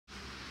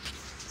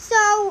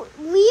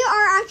we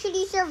are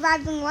actually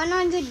surviving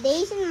 100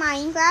 days in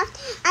Minecraft,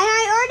 and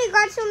I already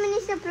got so many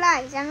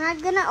supplies. I'm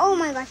not gonna. Oh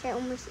my gosh, I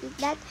almost eat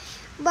that.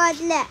 But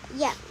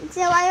yeah,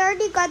 so I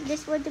already got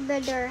this one to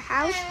build our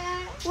house.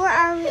 Where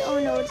are we? Oh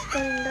no, it's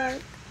getting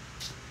dark.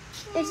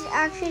 It's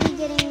actually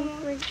getting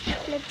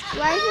flipped.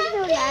 Why is it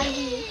so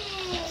laggy?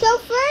 So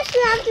first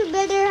we have to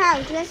build our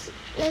house.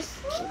 Let's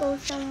go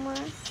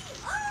somewhere.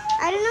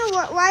 I don't know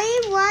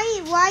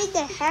why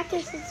the heck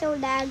is it so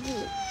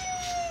laggy?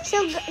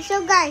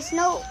 So guys,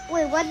 no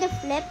wait, what the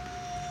flip?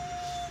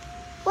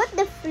 What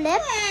the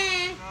flip?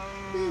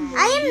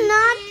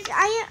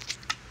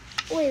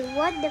 Wait,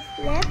 what the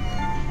flip?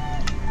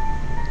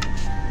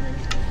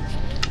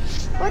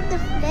 What the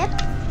flip?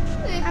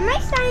 Am I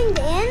signed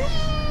in?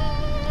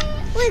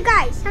 Wait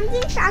guys,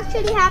 something's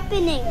actually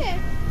happening.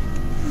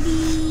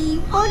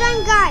 Hold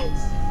on guys.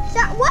 So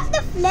what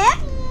the flip?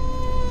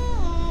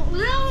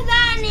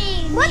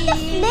 What the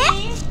flip?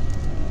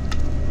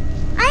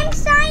 I'm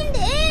signed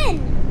in.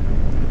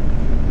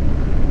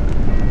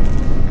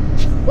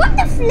 What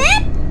the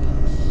flip?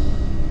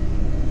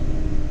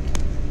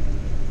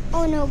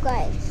 Oh no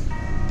guys.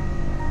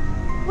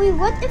 Wait,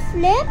 what the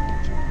flip?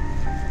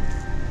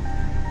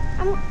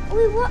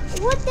 Wait, what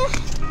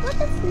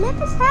the flip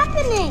is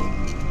happening?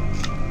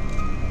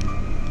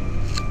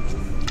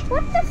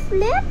 What the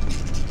flip?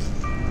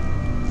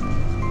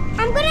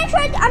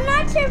 I'm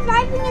not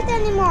surviving it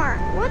anymore.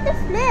 What the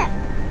flip?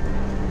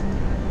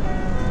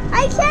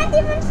 I can't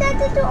even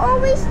set it to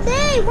always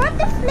stay. What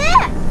the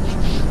flip?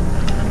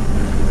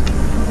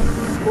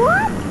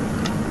 What?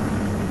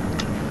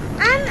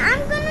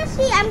 I'm gonna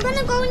see. I'm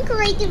gonna go in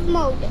creative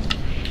mode.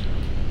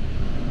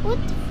 What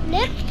the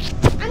flip?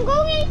 I'm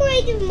going in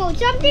creative mode.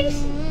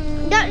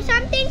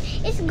 Something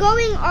is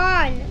going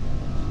on.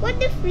 What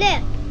the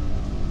flip?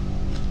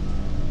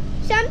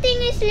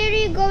 Something is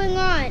literally going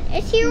on.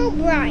 It's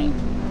Herobrine.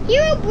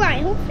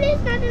 Herobrine. Hopefully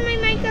it's not in my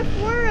Minecraft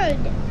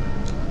world.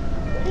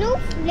 No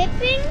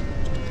flipping?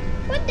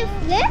 What the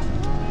flip?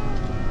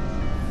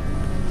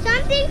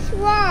 Something's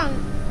wrong.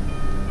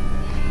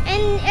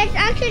 And it's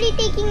actually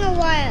taking a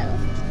while.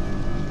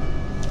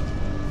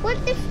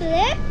 What the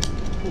flip?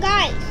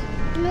 Guys,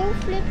 no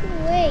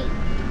flipping way.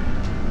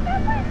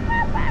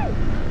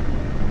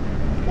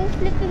 No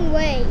flipping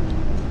way.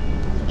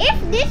 If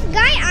this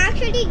guy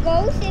actually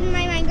goes in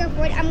my Minecraft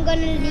world, I'm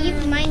gonna leave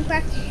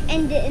Minecraft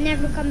and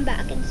never come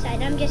back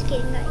inside. I'm just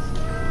kidding, guys.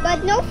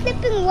 But no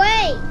flipping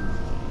way.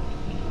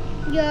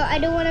 Yo, I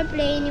don't want to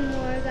play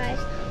anymore, guys.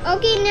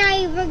 Okay, now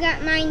I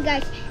forgot mine,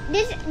 guys.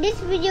 This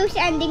video is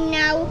ending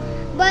now.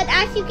 But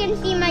as you can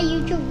see, my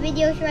YouTube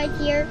videos right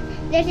here.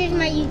 This is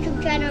my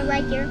YouTube channel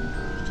right here.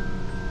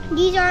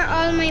 These are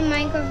all my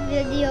Minecraft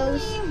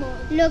videos.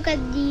 Look at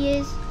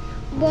these.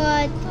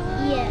 But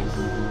yes.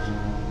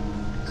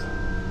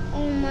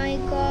 Oh my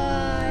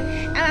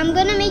gosh. I'm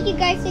gonna make you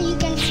guys so you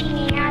can see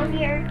me now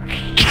here.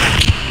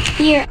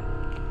 Here.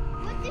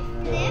 What the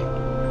flip?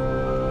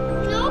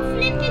 No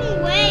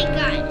flipping way,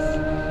 guys.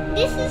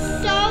 This is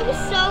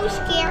so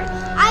scary.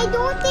 I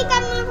don't think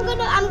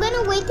I'm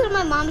gonna wait till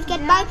my moms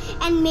get back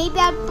and maybe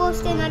I'll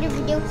post another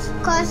video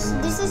because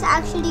this is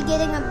actually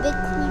getting a bit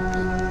creepy.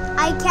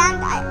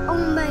 Oh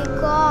my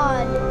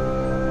god.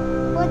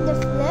 What the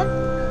flip?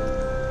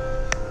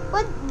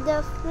 What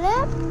the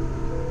flip?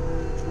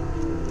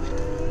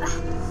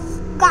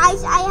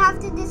 Guys, I have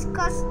to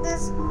discuss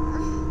this.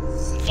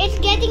 It's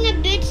getting a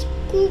bit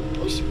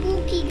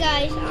spooky,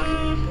 guys.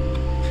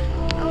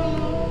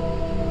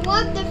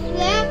 What the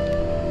flip?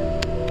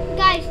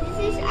 Guys,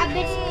 this is a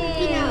bit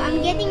spooky now.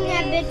 I'm getting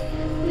a bit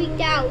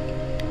freaked out.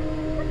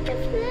 What the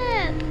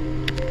flip?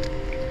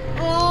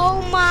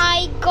 Oh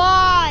my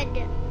god.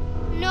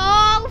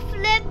 No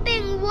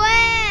flipping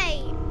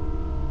way.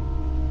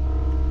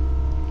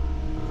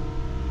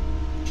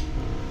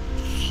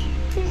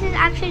 This is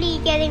actually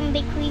getting a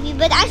bit creepy.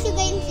 But as you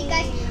can see,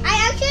 guys, I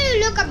actually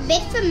look a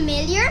bit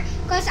familiar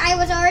because I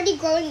was already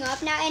growing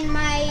up now and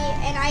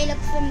I look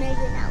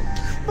familiar now.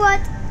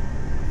 But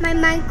my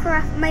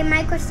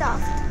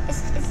Microsoft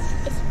is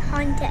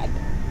haunted.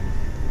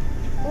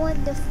 What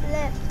the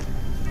flip?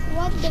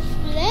 What the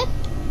flip?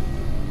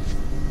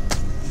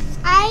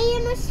 I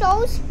am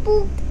so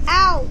spooked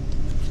out.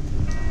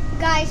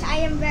 Guys, I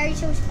am very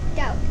so spooked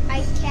out.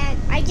 I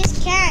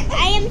just can't.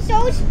 I am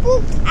so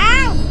spooked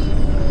out.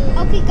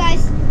 Okay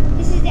guys,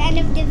 this is the end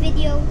of the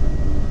video.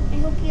 I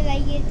hope you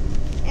like it.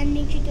 And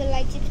make sure to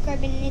like,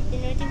 subscribe, and hit the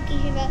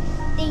notification bell.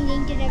 Ding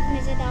ding to never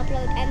miss an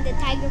upload. And the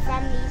Tiger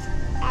family is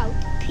out.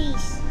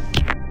 Peace.